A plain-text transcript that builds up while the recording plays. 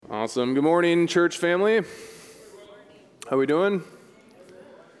Awesome. Good morning, church family. How we doing?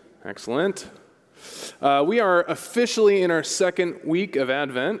 Excellent. We are officially in our second week of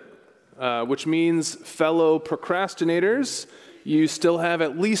Advent, which means, fellow procrastinators, you still have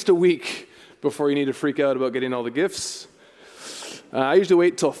at least a week before you need to freak out about getting all the gifts. I usually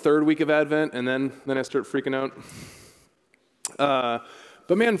wait till third week of Advent, and then I start freaking out.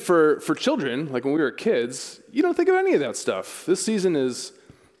 But man, for children, like when we were kids, you don't think of any of that stuff. This season is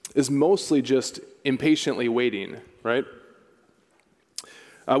mostly just impatiently waiting, right?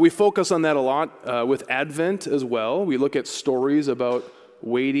 We focus on that a lot with Advent as well. We look at stories about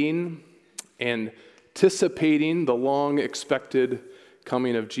waiting and anticipating the long-expected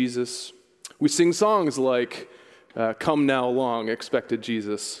coming of Jesus. We sing songs like, Come Now Long Expected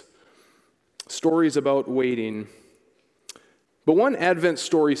Jesus. Stories about waiting. But one Advent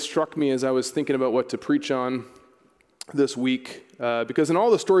story struck me as I was thinking about what to preach on this week, because in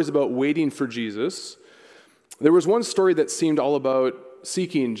all the stories about waiting for Jesus, there was one story that seemed all about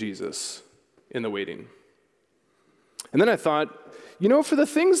seeking Jesus in the waiting. And then I thought, for the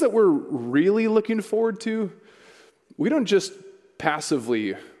things that we're really looking forward to, we don't just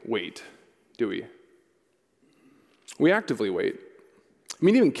passively wait, do we? We actively wait. I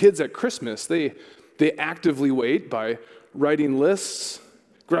mean, even kids at Christmas, they actively wait by writing lists,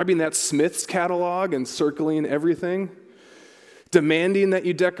 grabbing that Smith's catalog and circling everything, demanding that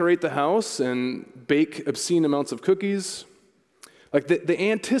you decorate the house and bake obscene amounts of cookies. Like the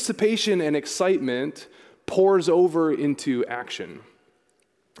anticipation and excitement pours over into action.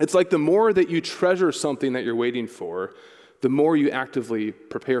 It's like the more that you treasure something that you're waiting for, the more you actively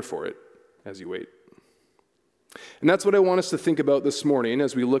prepare for it as you wait. And that's what I want us to think about this morning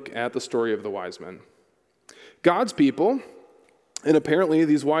as we look at the story of the wise men. God's people, and apparently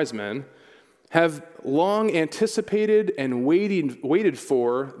these wise men, have long anticipated and waited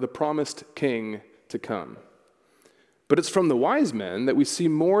for the promised king to come. But it's from the wise men that we see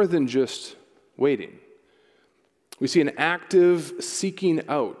more than just waiting. We see an active seeking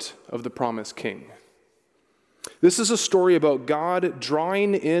out of the promised king. This is a story about God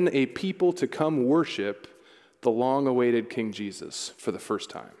drawing in a people to come worship the long-awaited King Jesus for the first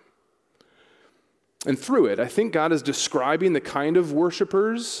time. And through it, I think God is describing the kind of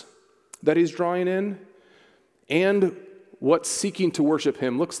worshipers that he's drawing in and what seeking to worship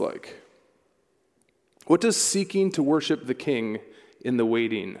him looks like. What does seeking to worship the king in the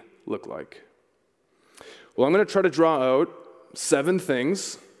waiting look like? Well, I'm going to try to draw out 7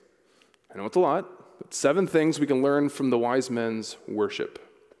 things. I know it's a lot, but 7 things we can learn from the wise men's worship.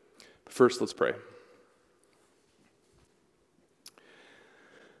 But first, let's pray.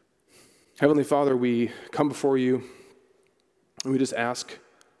 Heavenly Father, we come before you and we just ask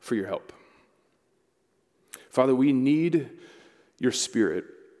for your help. Father, we need your Spirit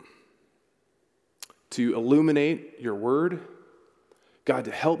to illuminate your word. God,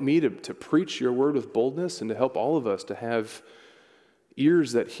 to help me to preach your word with boldness and to help all of us to have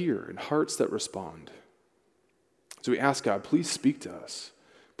ears that hear and hearts that respond. So we ask God, please speak to us.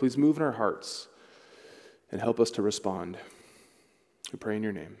 Please move in our hearts and help us to respond. We pray in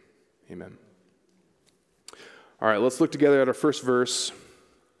your name. Amen. All right, let's look together at our first verse.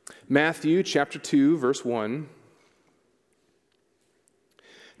 Matthew chapter 2, verse 1.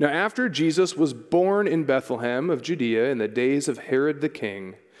 Now after Jesus was born in Bethlehem of Judea in the days of Herod the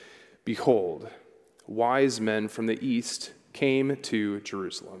king, behold, wise men from the east came to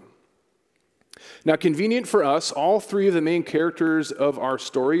Jerusalem. Now convenient for us, all 3 of the main characters of our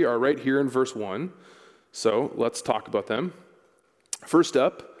story are right here in verse 1. So let's talk about them. First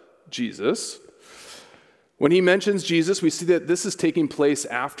up, Jesus. When he mentions Jesus, we see that this is taking place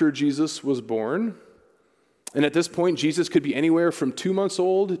after Jesus was born. And at this point, Jesus could be anywhere from 2 months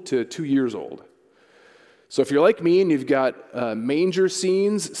old to 2 years old. So if you're like me and you've got manger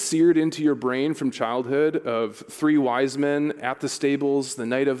scenes seared into your brain from childhood of 3 wise men at the stables the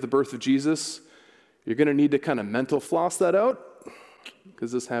night of the birth of Jesus, you're going to need to kind of mental floss that out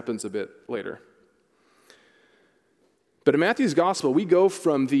because this happens a bit later. But in Matthew's gospel, we go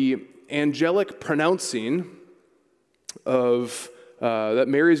from the angelic pronouncing of that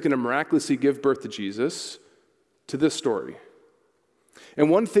Mary is going to miraculously give birth to Jesus to this story.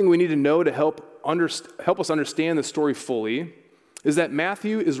 And one thing we need to know to help us understand the story fully is that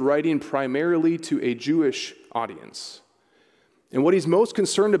Matthew is writing primarily to a Jewish audience. And what he's most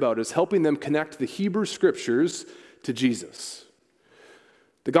concerned about is helping them connect the Hebrew scriptures to Jesus.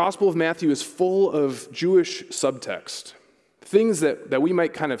 The Gospel of Matthew is full of Jewish subtext, things that we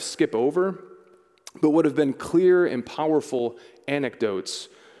might kind of skip over, but would have been clear and powerful anecdotes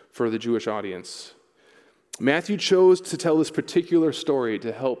for the Jewish audience. Matthew chose to tell this particular story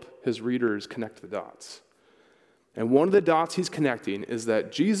to help his readers connect the dots. And one of the dots he's connecting is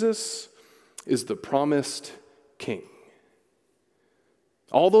that Jesus is the promised king.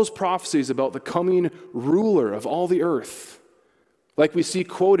 All those prophecies about the coming ruler of all the earth, like we see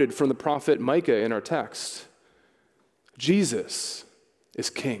quoted from the prophet Micah in our text, Jesus is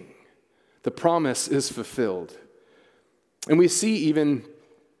king. The promise is fulfilled. And we see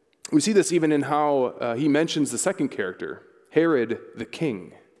this even in how he mentions the second character, Herod the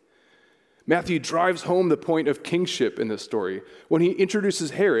king. Matthew drives home the point of kingship in this story. When he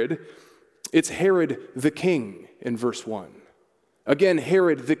introduces Herod, it's Herod the king in verse 1. Again,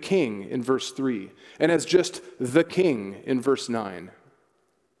 Herod the king in verse 3. And as just the king in verse 9.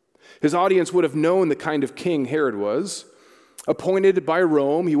 His audience would have known the kind of king Herod was. Appointed by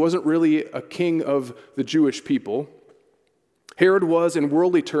Rome, he wasn't really a king of the Jewish people. Herod was, in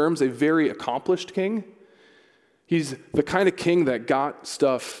worldly terms, a very accomplished king. He's the kind of king that got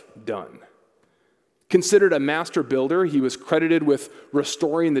stuff done. Considered a master builder, he was credited with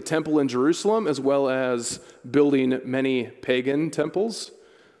restoring the temple in Jerusalem as well as building many pagan temples,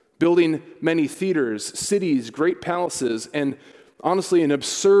 building many theaters, cities, great palaces, and honestly, an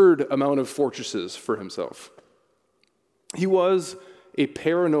absurd amount of fortresses for himself. He was a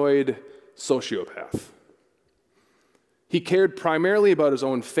paranoid sociopath. He cared primarily about his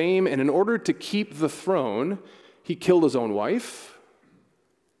own fame, and in order to keep the throne, he killed his own wife,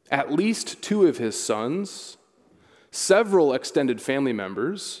 at least 2 of his sons, several extended family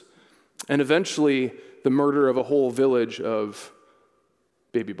members, and eventually the murder of a whole village of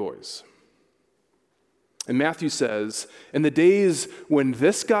baby boys. And Matthew says, in the days when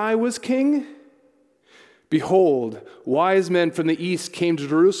this guy was king, behold, wise men from the east came to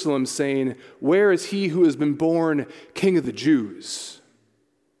Jerusalem saying, where is he who has been born King of the Jews?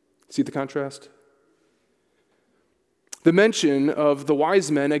 See the contrast? The mention of the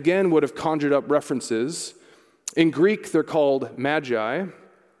wise men again would have conjured up references. In Greek, they're called magi,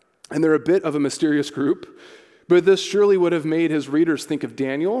 and they're a bit of a mysterious group, but this surely would have made his readers think of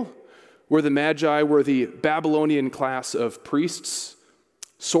Daniel, where the magi were the Babylonian class of priests,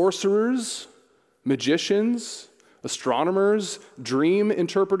 sorcerers, magicians, astronomers, dream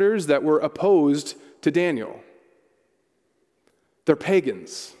interpreters that were opposed to Daniel. They're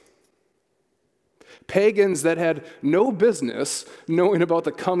pagans. Pagans that had no business knowing about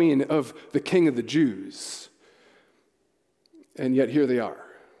the coming of the King of the Jews. And yet here they are.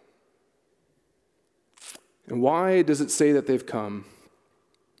 And why does it say that they've come?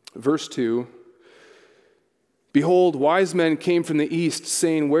 Verse 2, behold, wise men came from the east,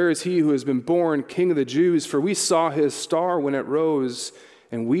 saying, where is he who has been born King of the Jews? For we saw his star when it rose,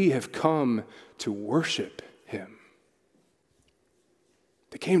 and we have come to worship him.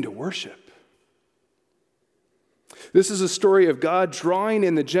 They came to worship. This is a story of God drawing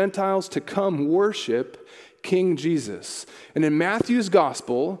in the Gentiles to come worship King Jesus. And in Matthew's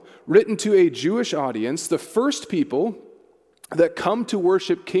gospel, written to a Jewish audience, the first people that come to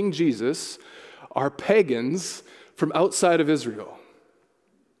worship King Jesus are pagans from outside of Israel.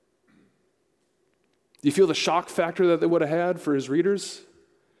 Do you feel the shock factor that they would have had for his readers?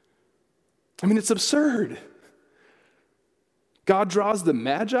 I mean, it's absurd. God draws the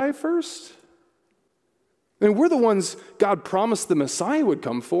Magi first? I mean, we're the ones God promised the Messiah would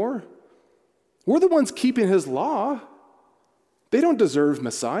come for. We're the ones keeping his law. They don't deserve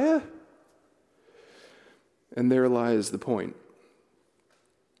Messiah. And there lies the point.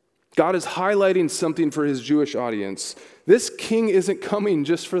 God is highlighting something for his Jewish audience. This king isn't coming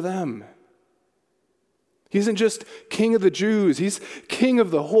just for them. He isn't just king of the Jews. He's king of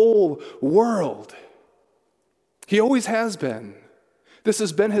the whole world. He always has been. This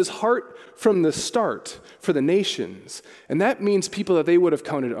has been his heart from the start for the nations. And that means people that they would have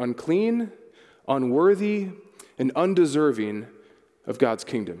counted unclean, unworthy, and undeserving of God's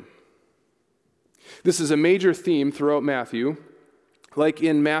kingdom. This is a major theme throughout Matthew. Like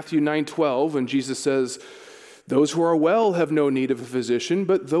in Matthew 9:12, when Jesus says, those who are well have no need of a physician,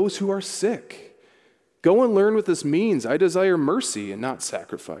 but those who are sick. Go and learn what this means. I desire mercy and not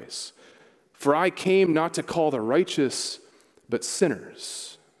sacrifice. For I came not to call the righteous, but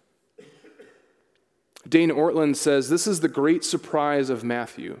sinners. Dane Ortland says, this is the great surprise of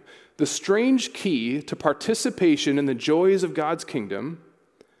Matthew. The strange key to participation in the joys of God's kingdom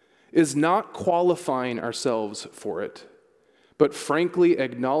is not qualifying ourselves for it, but frankly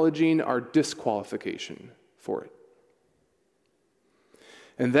acknowledging our disqualification for it.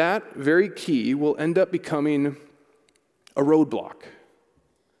 And that very key will end up becoming a roadblock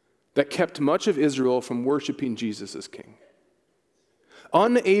that kept much of Israel from worshiping Jesus as king.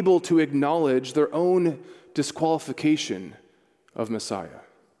 Unable to acknowledge their own disqualification of Messiah,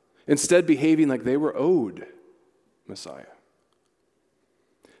 instead behaving like they were owed Messiah.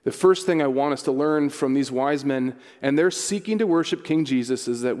 The first thing I want us to learn from these wise men and their seeking to worship King Jesus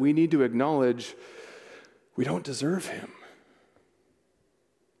is that we need to acknowledge we don't deserve him.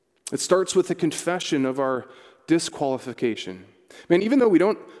 It starts with the confession of our disqualification. Man, even though we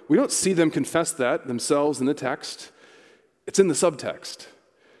don't see them confess that themselves in the text, it's in the subtext.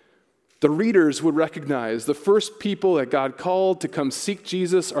 The readers would recognize the first people that God called to come seek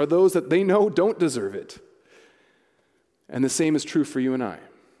Jesus are those that they know don't deserve it. And the same is true for you and I.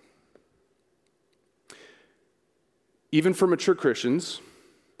 Even for mature Christians,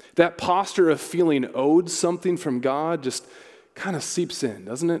 that posture of feeling owed something from God just kind of seeps in,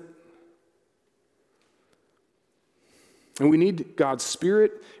 doesn't it? And we need God's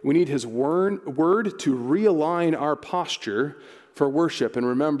Spirit, we need his word to realign our posture for worship. And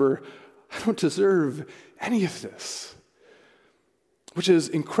remember, I don't deserve any of this, which is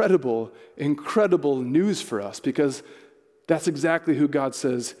incredible, incredible news for us because that's exactly who God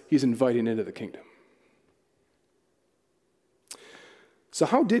says he's inviting into the kingdom. So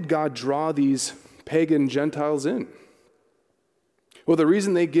how did God draw these pagan Gentiles in? Well, the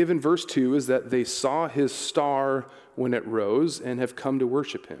reason they give in verse 2 is that they saw his star when it rose and have come to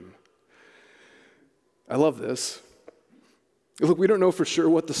worship him. I love this. Look, we don't know for sure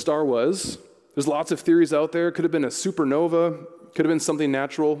what the star was. There's lots of theories out there. It could have been a supernova, could have been something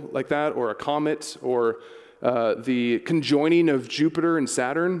natural like that, or a comet, or the conjoining of Jupiter and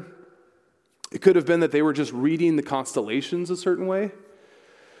Saturn. It could have been that they were just reading the constellations a certain way.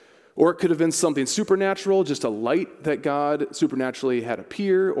 Or it could have been something supernatural, just a light that God supernaturally had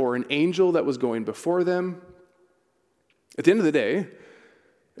appear, or an angel that was going before them. At the end of the day,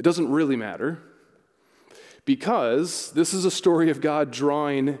 it doesn't really matter, because this is a story of God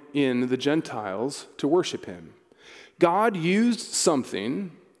drawing in the Gentiles to worship him. God used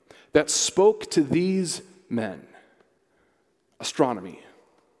something that spoke to these men: astronomy.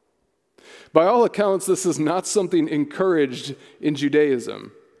 By all accounts, this is not something encouraged in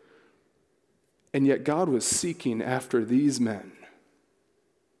Judaism. And yet God was seeking after these men.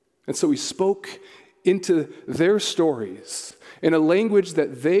 And so he spoke into their stories in a language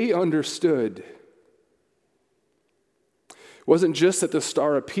that they understood. It wasn't just that the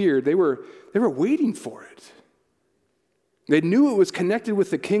star appeared, they were waiting for it. They knew it was connected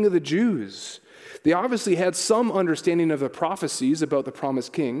with the King of the Jews. They obviously had some understanding of the prophecies about the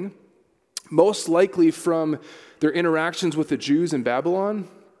promised king, most likely from their interactions with the Jews in Babylon.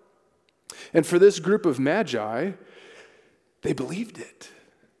 And for this group of magi, they believed it.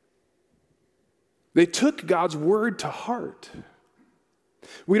 They took God's word to heart.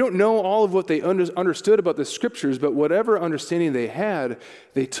 We don't know all of what they understood about the scriptures, but whatever understanding they had,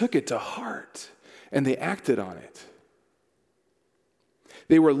 they took it to heart and they acted on it.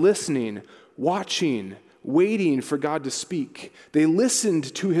 They were listening, watching, waiting for God to speak. They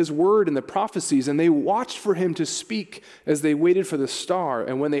listened to his word and the prophecies, and they watched for him to speak as they waited for the star.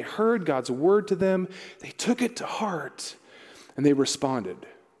 And when they heard God's word to them, they took it to heart and they responded.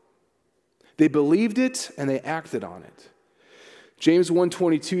 They believed it and they acted on it. James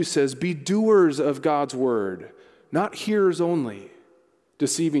 1:22 says, "Be doers of God's word, not hearers only,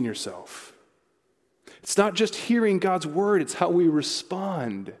 deceiving yourself." It's not just hearing God's word, it's how we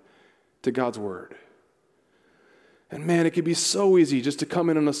respond to God's word. And man, it can be so easy just to come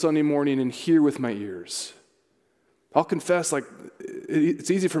in on a Sunday morning and hear with my ears. I'll confess,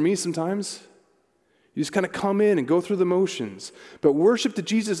 it's easy for me sometimes. You just kind of come in and go through the motions. But worship to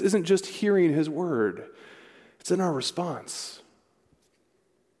Jesus isn't just hearing his word. It's in our response.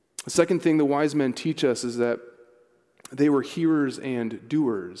 The second thing the wise men teach us is that they were hearers and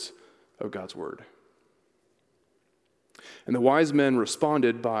doers of God's word. And the wise men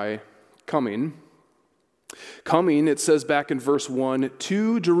responded by coming. Coming, it says back in verse 1,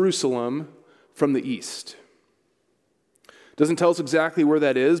 to Jerusalem from the east. Doesn't tell us exactly where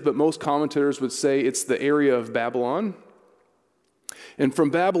that is, but most commentators would say it's the area of Babylon. And from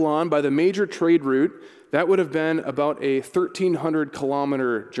Babylon, by the major trade route, that would have been about a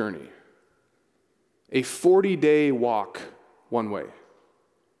 1,300-kilometer journey. A 40-day walk one way.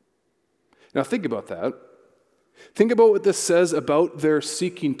 Now think about that. Think about what this says about their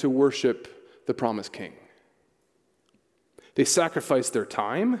seeking to worship the promised king. They sacrificed their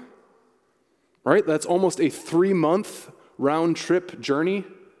time, right? That's almost a 3-month round-trip journey.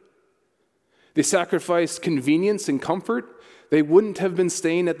 They sacrificed convenience and comfort. They wouldn't have been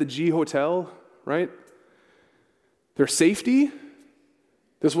staying at the G Hotel, right? Their safety,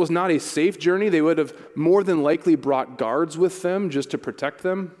 this was not a safe journey. They would have more than likely brought guards with them just to protect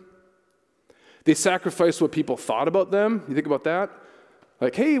them. They sacrificed what people thought about them. You think about that?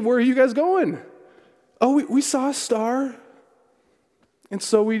 Like, hey, where are you guys going? Oh, we saw a star. And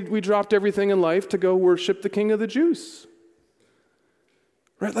so we dropped everything in life to go worship the King of the Jews.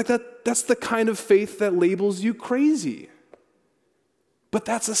 Right? Like that's the kind of faith that labels you crazy. But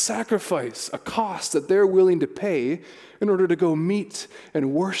that's a sacrifice, a cost that they're willing to pay in order to go meet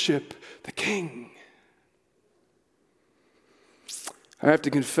and worship the King. I have to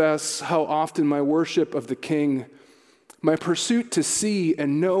confess how often my worship of the King, my pursuit to see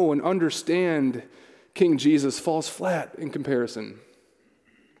and know and understand King Jesus falls flat in comparison.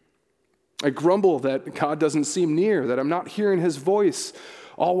 I grumble that God doesn't seem near, that I'm not hearing his voice,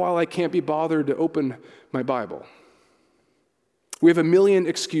 all while I can't be bothered to open my Bible. We have a million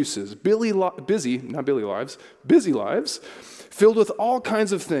excuses, busy lives, filled with all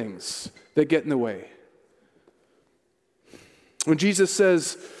kinds of things that get in the way. When Jesus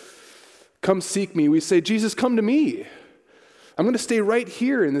says, come seek me, we say, Jesus, come to me. I'm going to stay right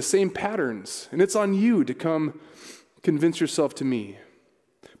here in the same patterns, and it's on you to come convince yourself to me.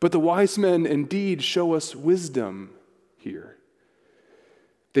 But the wise men indeed show us wisdom here.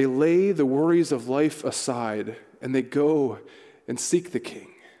 They lay the worries of life aside, and they go and seek the King.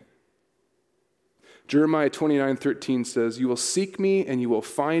 Jeremiah 29:13 says, you will seek me and you will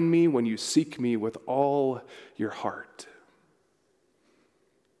find me when you seek me with all your heart.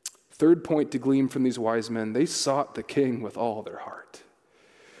 Third point to glean from these wise men, they sought the King with all their heart.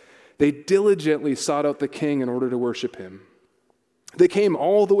 They diligently sought out the King in order to worship him. They came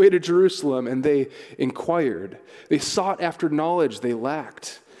all the way to Jerusalem and they inquired. They sought after knowledge they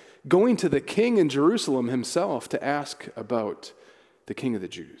lacked, going to the King in Jerusalem himself to ask about the King of the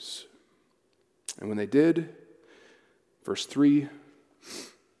Jews. And when they did, verse 3,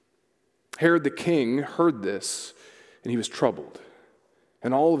 Herod the king heard this, and he was troubled,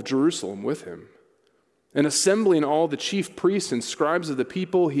 and all of Jerusalem with him. And assembling all the chief priests and scribes of the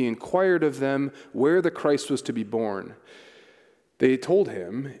people, he inquired of them where the Christ was to be born. They told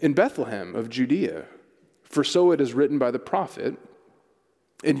him, in Bethlehem of Judea, for so it is written by the prophet,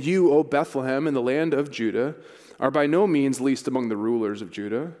 and you, O Bethlehem, in the land of Judah, are by no means least among the rulers of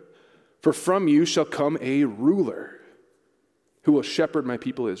Judah, for from you shall come a ruler who will shepherd my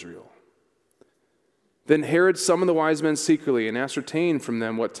people Israel. Then Herod summoned the wise men secretly and ascertained from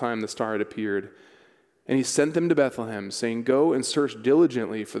them what time the star had appeared. And he sent them to Bethlehem, saying, go and search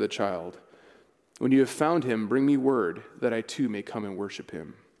diligently for the child. When you have found him, bring me word that I too may come and worship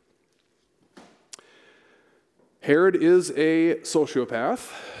him. Herod is a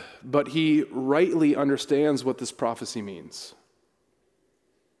sociopath, but he rightly understands what this prophecy means.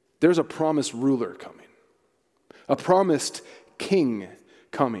 There's a promised ruler coming, a promised king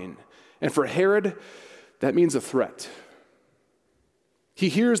coming. And for Herod, that means a threat. He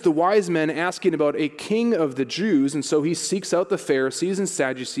hears the wise men asking about a king of the Jews, and so he seeks out the Pharisees and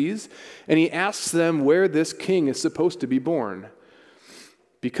Sadducees, and he asks them where this king is supposed to be born,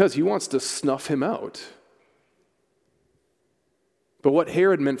 because he wants to snuff him out. But what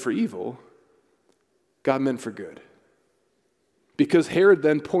Herod meant for evil, God meant for good. Because Herod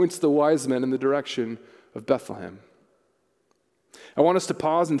then points the wise men in the direction of Bethlehem. I want us to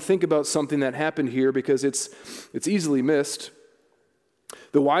pause and think about something that happened here because it's easily missed.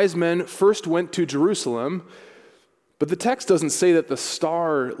 The wise men first went to Jerusalem, but the text doesn't say that the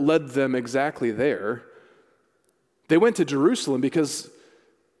star led them exactly there. They went to Jerusalem because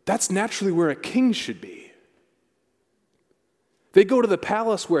that's naturally where a king should be. They go to the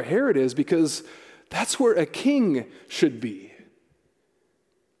palace where Herod is because that's where a king should be.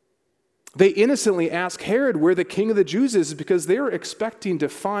 They innocently ask Herod where the king of the Jews is because they're expecting to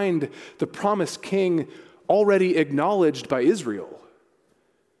find the promised king already acknowledged by Israel.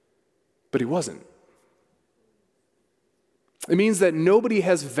 But he wasn't. It means that nobody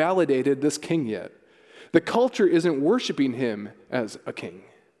has validated this king yet. The culture isn't worshiping him as a king.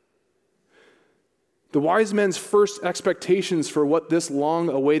 The wise men's first expectations for what this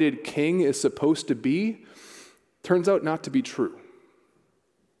long-awaited king is supposed to be turns out not to be true.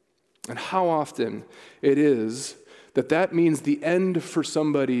 And how often it is that means the end for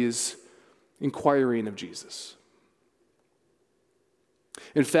somebody's inquiring of Jesus.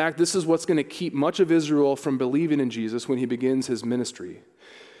 In fact, this is what's going to keep much of Israel from believing in Jesus when he begins his ministry.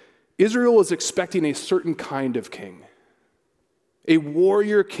 Israel is expecting a certain kind of king, a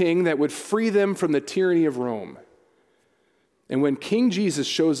warrior king that would free them from the tyranny of Rome. And when King Jesus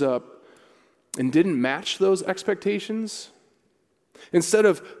shows up and didn't match those expectations, instead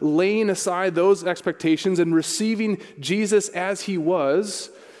of laying aside those expectations and receiving Jesus as he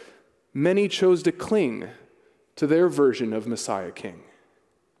was, many chose to cling to their version of Messiah King.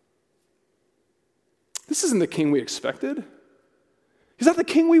 this isn't the king we expected. He's not the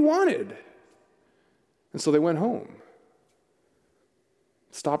king we wanted. And so they went home,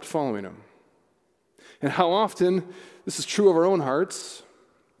 stopped following him. And how often, this is true of our own hearts,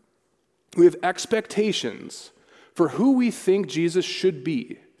 we have expectations for who we think Jesus should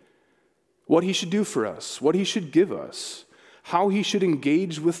be, what he should do for us, what he should give us, how he should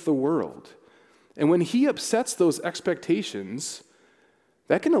engage with the world. And when he upsets those expectations,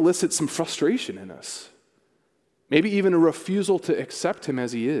 that can elicit some frustration in us. Maybe even a refusal to accept him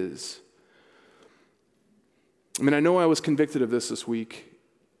as he is. I mean, I know I was convicted of this week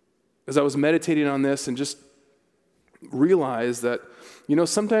as I was meditating on this and just realized that,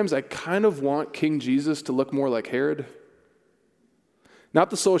 sometimes I kind of want King Jesus to look more like Herod. Not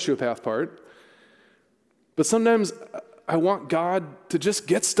the sociopath part, but sometimes I want God to just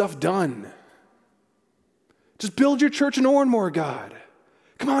get stuff done. Just build your church in Oranmore, God.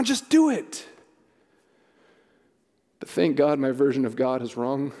 Come on, just do it. But thank God my version of God is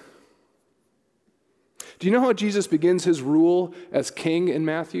wrong. Do you know how Jesus begins his rule as king in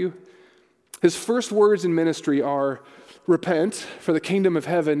Matthew? His first words in ministry are, "Repent, for the kingdom of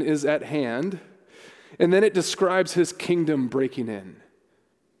heaven is at hand." And then it describes his kingdom breaking in.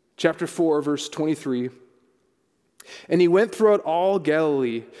 Chapter 4, verse 23. "And he went throughout all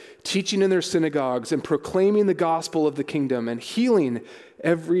Galilee, teaching in their synagogues and proclaiming the gospel of the kingdom and healing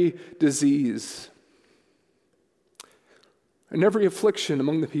every disease and every affliction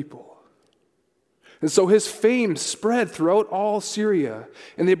among the people. And so his fame spread throughout all Syria,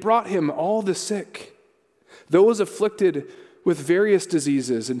 and they brought him all the sick, those afflicted with various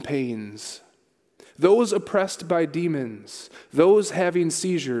diseases and pains, those oppressed by demons, those having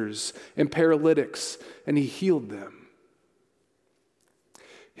seizures and paralytics, and he healed them."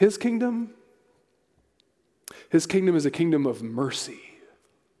 His kingdom is a kingdom of mercy,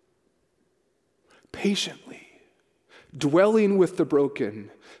 patiently, dwelling with the broken,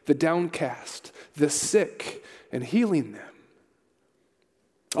 the downcast, the sick, and healing them.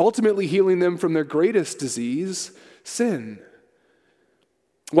 Ultimately healing them from their greatest disease, sin.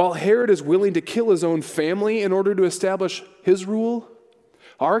 While Herod is willing to kill his own family in order to establish his rule,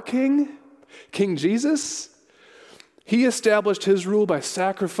 our king, King Jesus, he established his rule by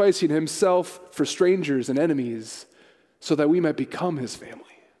sacrificing himself for strangers and enemies so that we might become his family.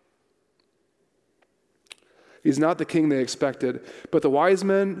 He's not the king they expected, but the wise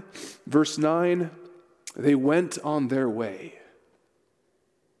men, verse 9, they went on their way.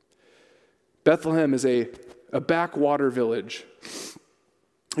 Bethlehem is a backwater village.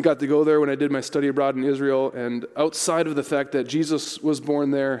 I got to go there when I did my study abroad in Israel, and outside of the fact that Jesus was born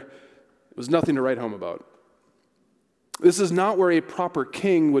there, it was nothing to write home about. This is not where a proper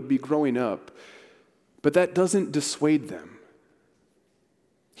king would be growing up, but that doesn't dissuade them.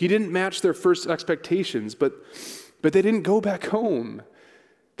 He didn't match their first expectations, but they didn't go back home.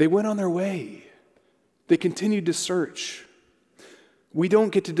 They went on their way. They continued to search. We don't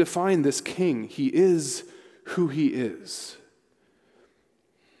get to define this king. He is who he is.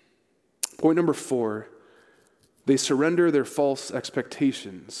 Point number 4, they surrender their false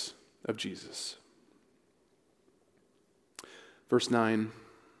expectations of Jesus. Verse 9,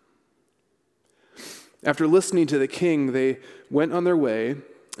 after listening to the king, they went on their way,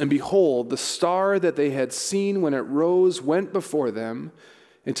 and behold, the star that they had seen when it rose went before them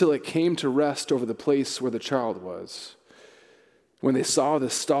until it came to rest over the place where the child was. When they saw the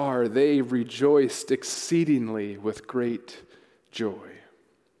star, they rejoiced exceedingly with great joy.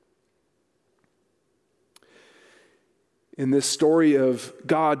 In this story of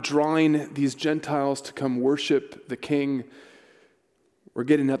God drawing these Gentiles to come worship the king, we're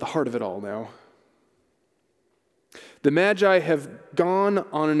getting at the heart of it all now. The Magi have gone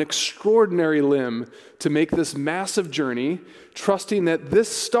on an extraordinary limb to make this massive journey, trusting that this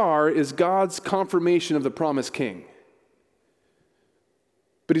star is God's confirmation of the promised king.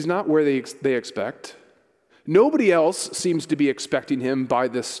 But he's not where they expect. Nobody else seems to be expecting him by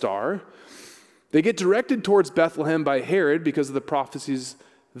this star. They get directed towards Bethlehem by Herod because of the prophecies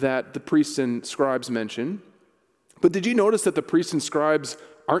that the priests and scribes mention. But did you notice that the priests and scribes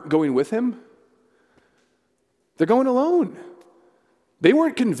aren't going with him? They're going alone. They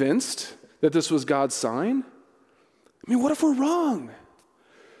weren't convinced that this was God's sign. I mean, what if we're wrong?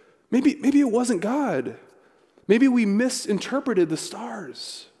 Maybe it wasn't God. Maybe we misinterpreted the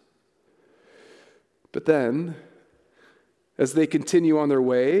stars. But then, as they continue on their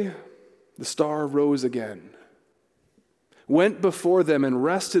way, the star rose again, went before them and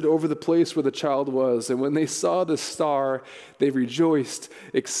rested over the place where the child was. And when they saw the star, they rejoiced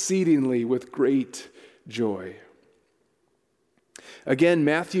exceedingly with great joy. Again,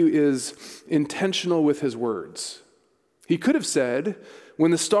 Matthew is intentional with his words. He could have said,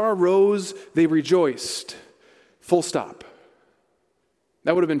 when the star rose, they rejoiced. Full stop.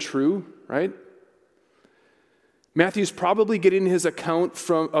 That would have been true, right? Matthew's probably getting his account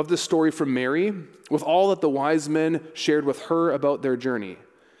of the story from Mary, with all that the wise men shared with her about their journey.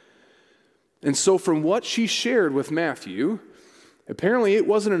 And so from what she shared with Matthew, apparently it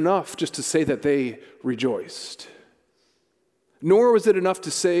wasn't enough just to say that they rejoiced. Nor was it enough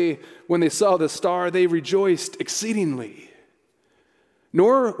to say when they saw the star, they rejoiced exceedingly.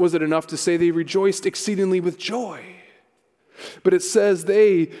 Nor was it enough to say they rejoiced exceedingly with joy. But it says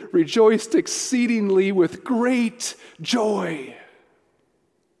they rejoiced exceedingly with great joy.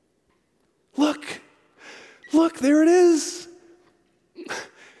 Look, there it is.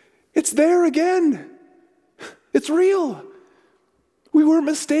 It's there again. It's real. We weren't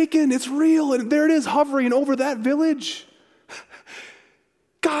mistaken. It's real. And there it is hovering over that village.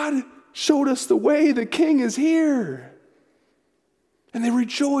 God showed us the way. The King is here. And they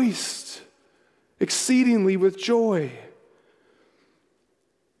rejoiced exceedingly with joy.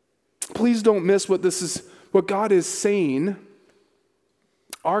 Please don't miss what God is saying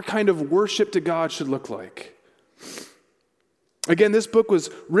our kind of worship to God should look like. Again, this book was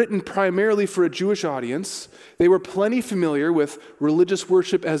written primarily for a Jewish audience. They were plenty familiar with religious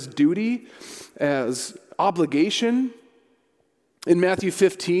worship as duty, as obligation. In Matthew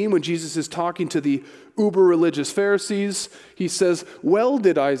 15, when Jesus is talking to the uber-religious Pharisees, he says, "Well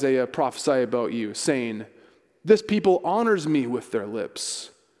did Isaiah prophesy about you, saying, 'This people honors me with their lips,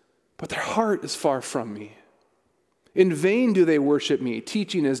 but their heart is far from me. In vain do they worship me,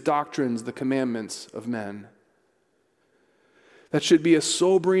 teaching as doctrines the commandments of men.'" That should be a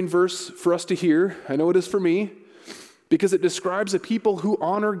sobering verse for us to hear. I know it is for me, because it describes a people who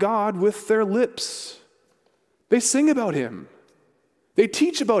honor God with their lips. They sing about him. They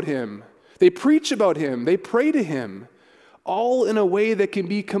teach about him. They preach about him. They pray to him, all in a way that can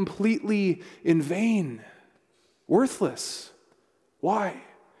be completely in vain, worthless. Why?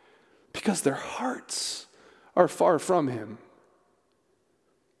 Because their hearts are far from him.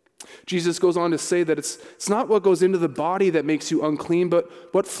 Jesus goes on to say that it's not what goes into the body that makes you unclean, but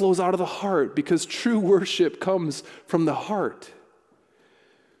what flows out of the heart, because true worship comes from the heart.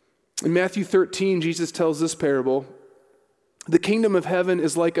 In Matthew 13, Jesus tells this parable: "The kingdom of heaven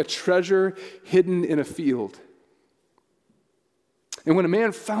is like a treasure hidden in a field. And when a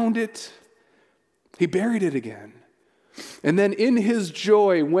man found it, he buried it again. And then in his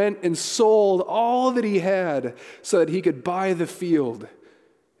joy went and sold all that he had so that he could buy the field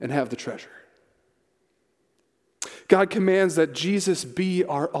and have the treasure." God commands that Jesus be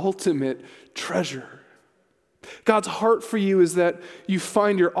our ultimate treasure. God's heart for you is that you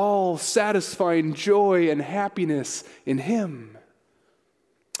find your all-satisfying joy and happiness in him.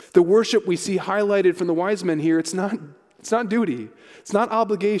 The worship we see highlighted from the wise men here, it's not duty, it's not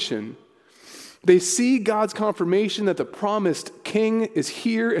obligation. They see God's confirmation that the promised King is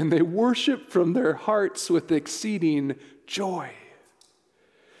here, and they worship from their hearts with exceeding joy.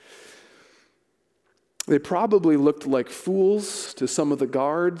 They probably looked like fools to some of the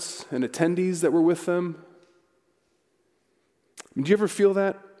guards and attendees that were with them. Do you ever feel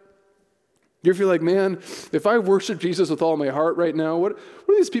that? Do you ever feel like, man, if I worship Jesus with all my heart right now, what are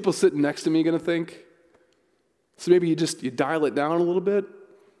these people sitting next to me going to think? So maybe you dial it down a little bit.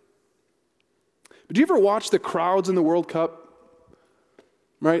 But do you ever watch the crowds in the World Cup?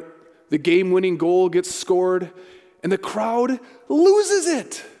 Right? The game-winning goal gets scored, and the crowd loses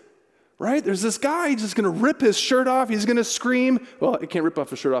it. Right? There's this guy, he's just going to rip his shirt off. He's going to scream. Well, he can't rip off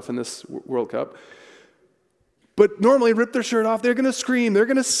his shirt off in this World Cup. But normally, rip their shirt off, they're going to scream, they're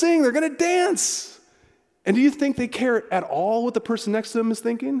going to sing, they're going to dance. And do you think they care at all what the person next to them is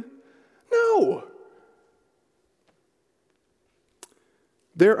thinking? No.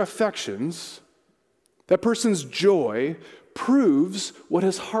 Their affections, that person's joy, proves what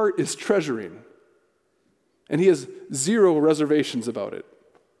his heart is treasuring. And he has zero reservations about it.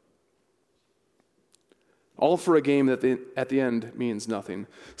 All for a game that at the end means nothing.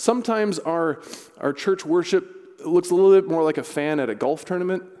 Sometimes our church worship looks a little bit more like a fan at a golf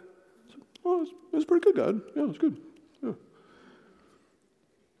tournament. Oh, it was pretty good, God. Yeah, it was good. Yeah.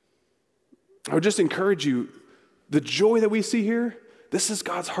 I would just encourage you, the joy that we see here, this is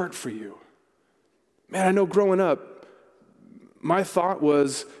God's heart for you. Man, I know growing up, my thought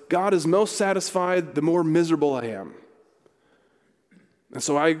was, God is most satisfied the more miserable I am. And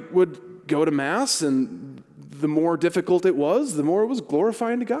so I would go to Mass, and the more difficult it was, the more it was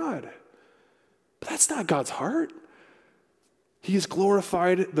glorifying to God. But that's not God's heart. He is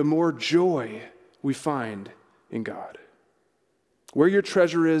glorified the more joy we find in God. Where your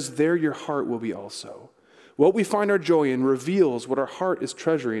treasure is, there your heart will be also. What we find our joy in reveals what our heart is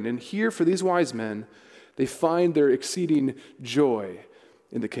treasuring. And here, for these wise men, they find their exceeding joy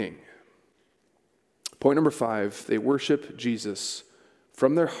in the King. Point number 5, they worship Jesus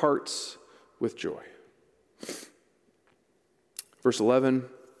from their hearts with joy. Verse 11,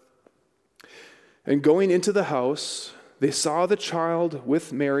 and going into the house, they saw the child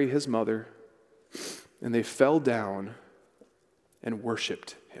with Mary, his mother, and they fell down and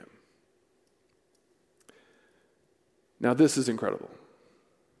worshiped him. Now, this is incredible.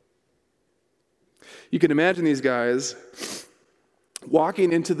 You can imagine these guys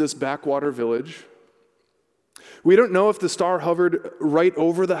walking into this backwater village. We don't know if the star hovered right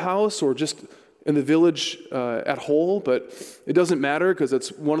over the house or just in the village at whole, but it doesn't matter because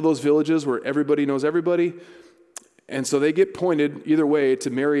it's one of those villages where everybody knows everybody. And so they get pointed either way to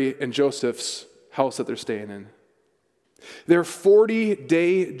Mary and Joseph's house that they're staying in. Their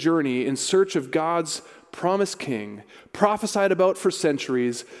 40-day journey in search of God's promised king, prophesied about for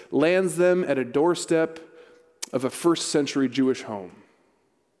centuries, lands them at a doorstep of a first-century Jewish home.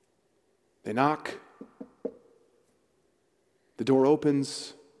 They knock. The door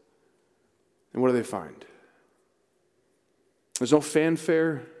opens. And what do they find? There's no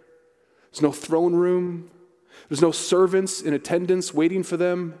fanfare. There's no throne room. There's no servants in attendance waiting for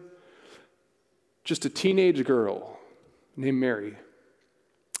them. Just a teenage girl named Mary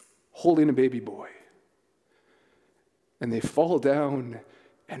holding a baby boy. And they fall down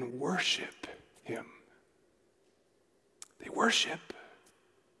and worship him. They worship.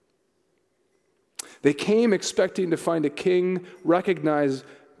 They came expecting to find a king recognized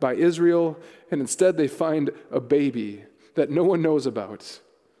by Israel, and instead they find a baby that no one knows about.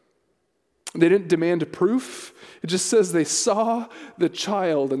 They didn't demand proof. It just says they saw the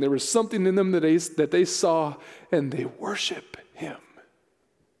child, and there was something in them that they saw, and they worship him.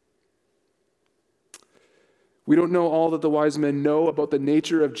 We don't know all that the wise men know about the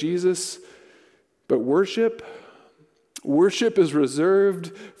nature of Jesus, but worship is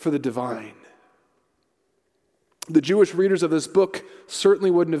reserved for the divine. The Jewish readers of this book certainly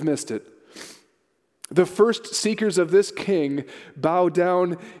wouldn't have missed it. The first seekers of this king bow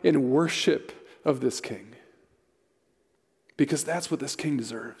down in worship of this king. Because that's what this king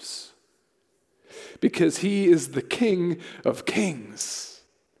deserves. Because he is the King of kings.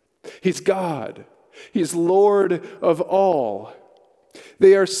 He's God. He's Lord of all.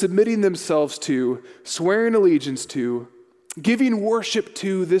 They are submitting themselves to, swearing allegiance to, giving worship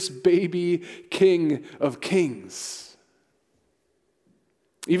to this baby King of kings.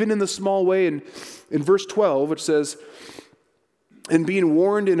 Even in the small way in verse 12, which says, and being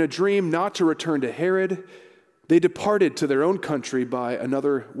warned in a dream not to return to Herod, they departed to their own country by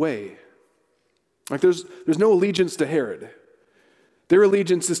another way. Like there's no allegiance to Herod. Their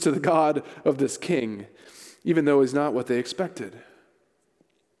allegiance is to the God of this king, even though he's not what they expected.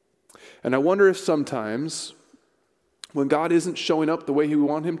 And I wonder if sometimes when God isn't showing up the way we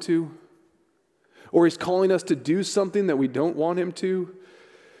want him to, or he's calling us to do something that we don't want him to,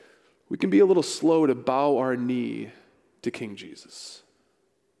 we can be a little slow to bow our knee to King Jesus,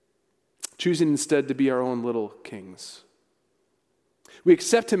 choosing instead to be our own little kings. We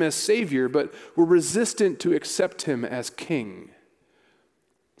accept him as Savior, but we're resistant to accept him as King,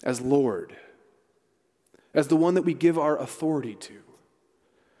 as Lord, as the one that we give our authority to,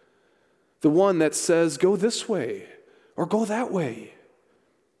 the one that says, go this way or go that way,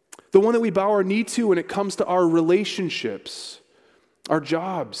 the one that we bow our knee to when it comes to our relationships, our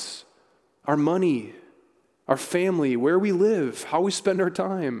jobs, our money, our family, where we live, how we spend our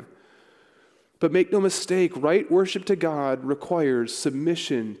time. But make no mistake, right worship to God requires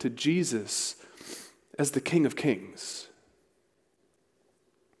submission to Jesus as the King of kings.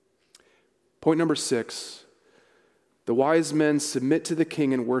 Point number 6, the wise men submit to the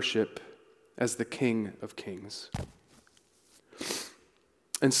king and worship as the King of kings.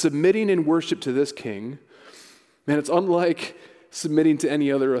 And submitting in worship to this king, man, it's unlike submitting to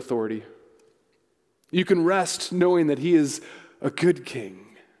any other authority. You can rest knowing that he is a good king,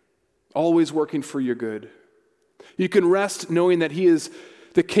 always working for your good. You can rest knowing that he is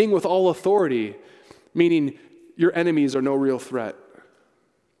the king with all authority, meaning your enemies are no real threat.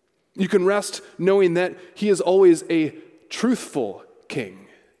 You can rest knowing that he is always a truthful king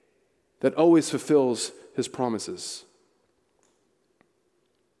that always fulfills his promises.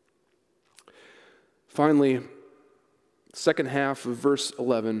 Finally, second half of verse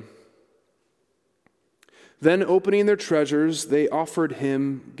 11. Then opening their treasures, they offered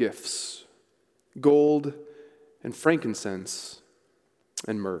him gifts, gold and frankincense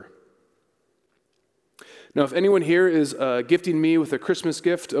and myrrh. Now, if anyone here is gifting me with a Christmas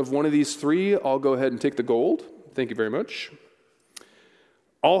gift of one of these three, I'll go ahead and take the gold. Thank you very much.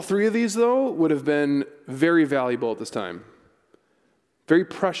 All three of these, though, would have been very valuable at this time. Very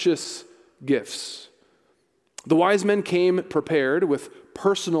precious gifts. The wise men came prepared with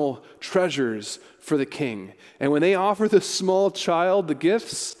personal treasures for the king. And when they offer the small child the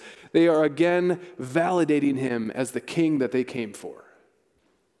gifts, they are again validating him as the king that they came for.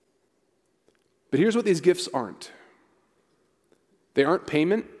 But here's what these gifts aren't. They aren't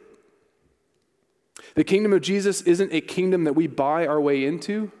payment. The kingdom of Jesus isn't a kingdom that we buy our way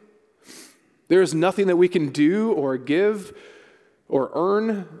into. There is nothing that we can do or give or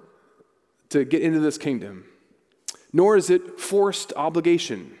earn to get into this kingdom. Nor is it forced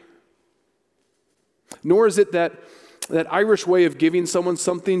obligation. Nor is it that Irish way of giving someone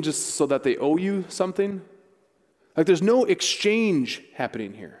something just so that they owe you something. Like there's no exchange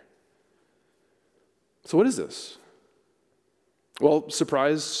happening here. So what is this? Well,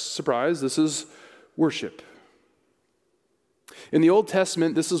 surprise, surprise, this is worship. In the Old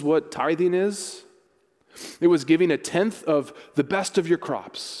Testament, this is what tithing is. It was giving a tenth of the best of your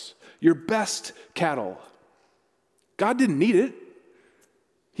crops, your best cattle. God didn't need it.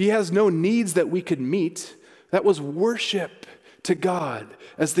 He has no needs that we could meet. That was worship to God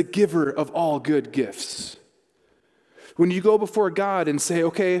as the giver of all good gifts. When you go before God and say,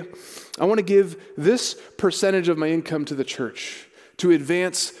 okay, I want to give this percentage of my income to the church to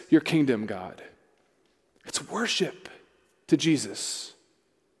advance your kingdom, God. It's worship to Jesus.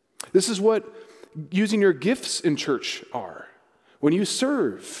 This is what using your gifts in church are. When you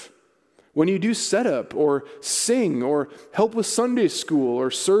serve, when you do setup or sing or help with Sunday school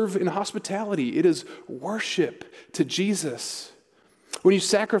or serve in hospitality, it is worship to Jesus. When you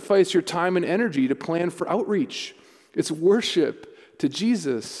sacrifice your time and energy to plan for outreach, it's worship to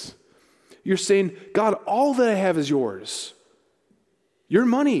Jesus. You're saying, God, all that I have is yours. Your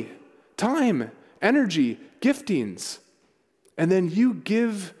money, time, energy, giftings. And then you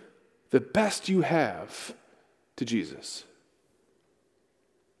give the best you have to Jesus.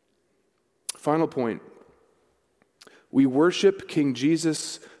 Final point. We worship King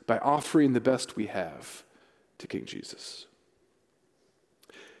Jesus by offering the best we have to King Jesus.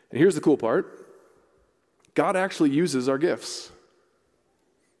 And here's the cool part. God actually uses our gifts.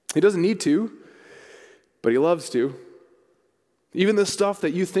 He doesn't need to, but he loves to. Even the stuff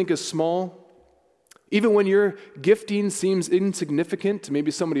that you think is small, even when your gifting seems insignificant to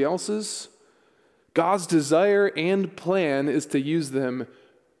maybe somebody else's, God's desire and plan is to use them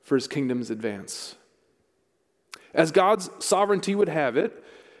for his kingdom's advance. As God's sovereignty would have it,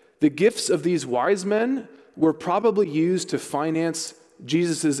 the gifts of these wise men were probably used to finance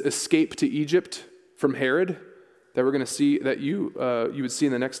Jesus' escape to Egypt from Herod, that we're going to see, that you would see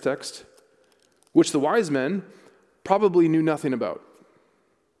in the next text, which the wise men probably knew nothing about.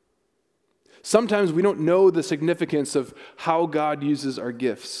 Sometimes we don't know the significance of how God uses our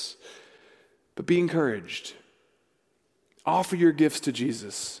gifts, but be encouraged. Offer your gifts to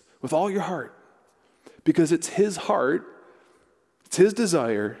Jesus with all your heart, because it's his heart, it's his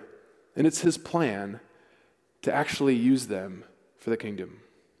desire, and it's his plan to actually use them for the kingdom.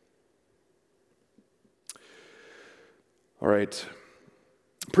 All right.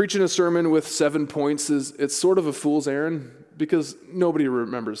 Preaching a sermon with 7 points it's sort of a fool's errand because nobody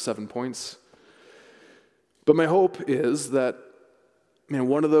remembers 7 points. But my hope is that,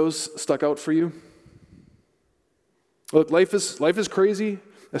 one of those stuck out for you. Look, life is crazy,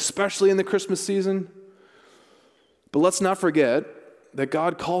 especially in the Christmas season. But let's not forget that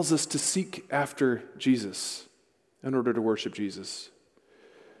God calls us to seek after Jesus in order to worship Jesus.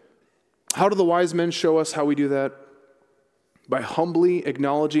 How do the wise men show us how we do that? By humbly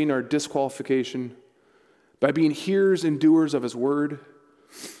acknowledging our disqualification, by being hearers and doers of his word.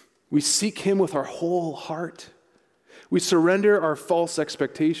 We seek him with our whole heart. We surrender our false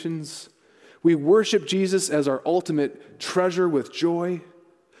expectations. We worship Jesus as our ultimate treasure with joy.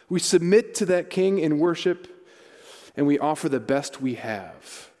 We submit to that king in worship, and we offer the best we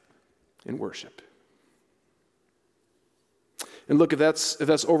have in worship. And look, if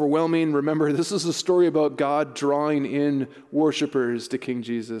that's overwhelming, remember, this is a story about God drawing in worshipers to King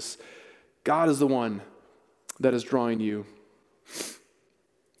Jesus. God is the one that is drawing you.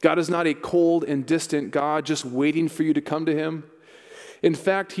 God is not a cold and distant God just waiting for you to come to him. In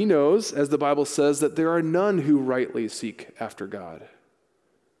fact, he knows, as the Bible says, that there are none who rightly seek after God.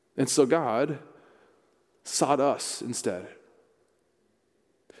 And so God sought us instead.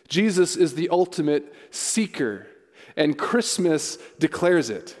 Jesus is the ultimate seeker, and Christmas declares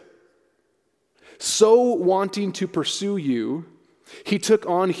it. So wanting to pursue you, he took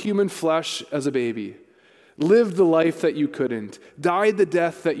on human flesh as a baby, lived the life that you couldn't, died the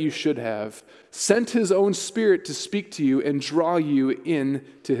death that you should have, sent his own Spirit to speak to you and draw you in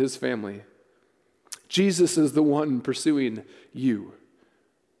to his family. Jesus is the one pursuing you.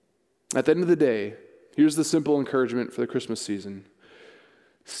 At the end of the day, here's the simple encouragement for the Christmas season.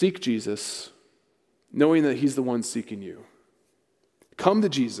 Seek Jesus, knowing that he's the one seeking you. Come to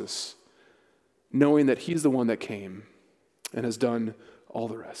Jesus, knowing that he's the one that came and has done all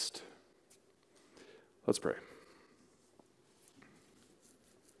the rest. Let's pray.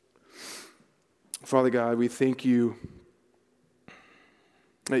 Father God, we thank you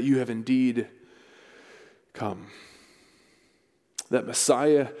that you have indeed come. That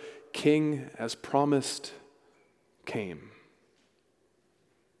Messiah, King, as promised, came.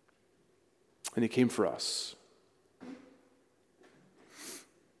 And he came for us.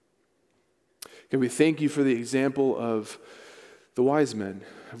 And we thank you for the example of the wise men,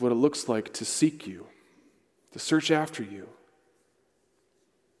 of what it looks like to seek you, to search after you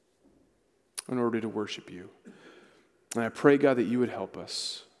in order to worship you. And I pray, God, that you would help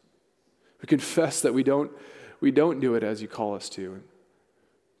us. We confess that we don't do it as you call us to,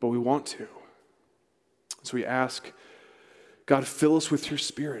 but we want to. So we ask, God, fill us with your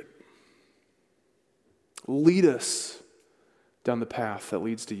Spirit. Lead us down the path that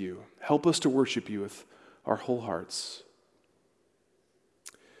leads to you. Help us to worship you with our whole hearts.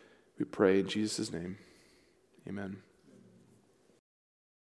 We pray in Jesus' name. Amen.